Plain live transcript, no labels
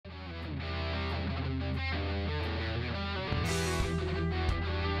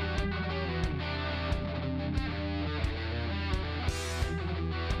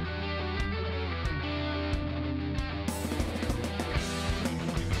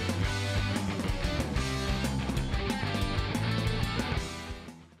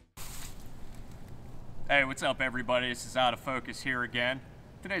Hey, what's up everybody? This is Out of Focus here again.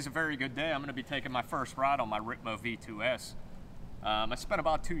 Today's a very good day. I'm going to be taking my first ride on my Ripmo V2S. I spent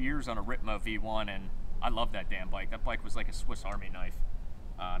about 2 years on a Ripmo V1 and I love that damn bike. That bike was like a Swiss Army knife.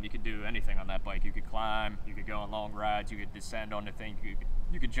 You could do anything on that bike. You could climb, you could go on long rides, you could descend on the thing,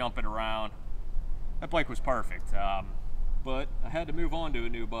 you could jump it around. That bike was perfect. But I had to move on to a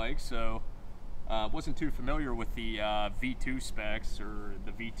new bike, so wasn't too familiar with the V2 specs or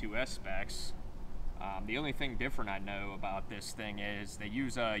the V2S specs. The only thing different I know about this thing is they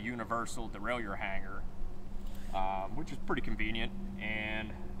use a universal derailleur hanger, which is pretty convenient,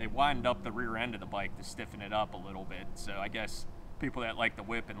 and they wind up the rear end of the bike to stiffen it up a little bit. So I guess people that like to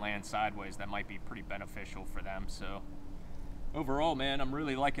whip and land sideways, that might be pretty beneficial for them. So overall, man, I'm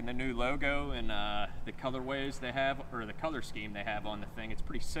really liking the new logo and the colorways they have, or the color scheme they have on the thing. It's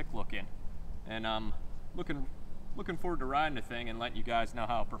pretty sick looking, and I'm looking forward to riding the thing and letting you guys know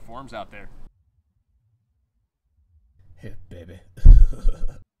how it performs out there. Yeah, baby.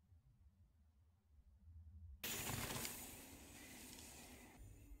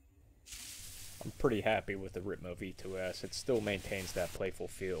 I'm pretty happy with the Ripmo V2S. It still maintains that playful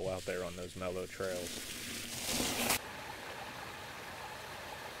feel out there on those mellow trails.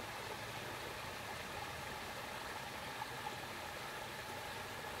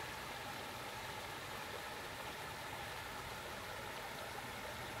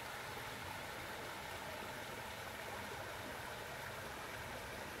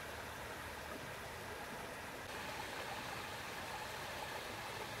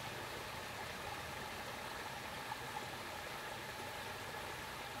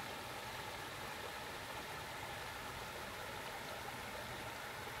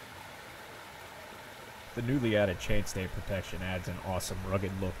 The newly added chainstay protection adds an awesome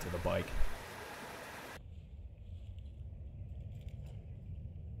rugged look to the bike.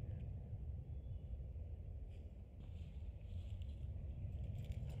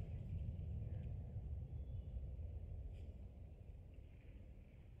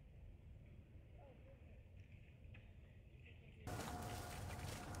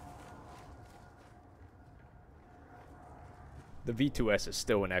 The V2S is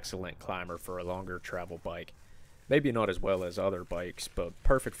still an excellent climber for a longer travel bike. Maybe not as well as other bikes, but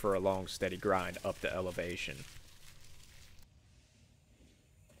perfect for a long steady grind up the elevation.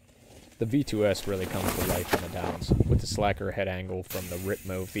 The V2S really comes to life on the downs. With the slacker head angle from the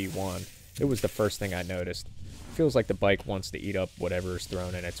Ripmo V1, it was the first thing I noticed. Feels like the bike wants to eat up whatever is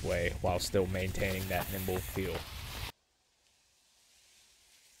thrown in its way while still maintaining that nimble feel.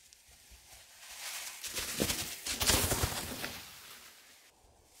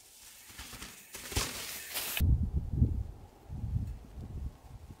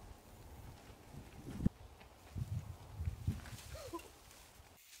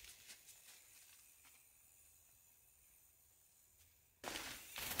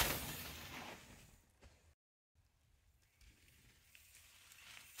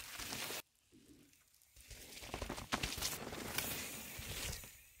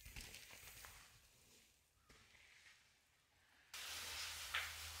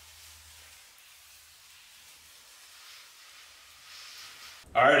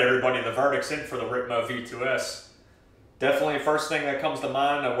 Alright everybody, the verdict's in for the Ripmo V2S. Definitely the first thing that comes to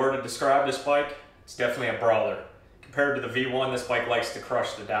mind, a word to describe this bike, it's definitely a brawler. Compared to the V1, this bike likes to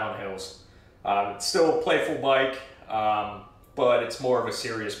crush the downhills. It's still a playful bike, but it's more of a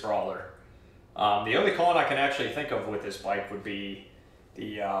serious brawler. The only con I can actually think of with this bike would be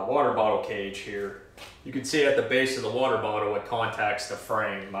the water bottle cage here. You can see at the base of the water bottle it contacts the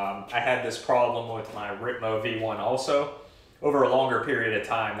frame. I had this problem with my Ripmo V1 also. Over a longer period of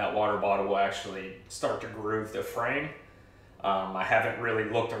time, that water bottle will actually start to groove the frame. I haven't really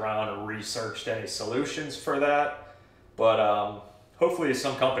looked around or researched any solutions for that, but hopefully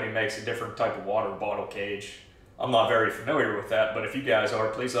some company makes a different type of water bottle cage. I'm not very familiar with that, but if you guys are,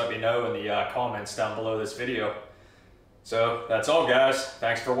 please let me know in the comments down below this video. So that's all guys,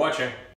 thanks for watching.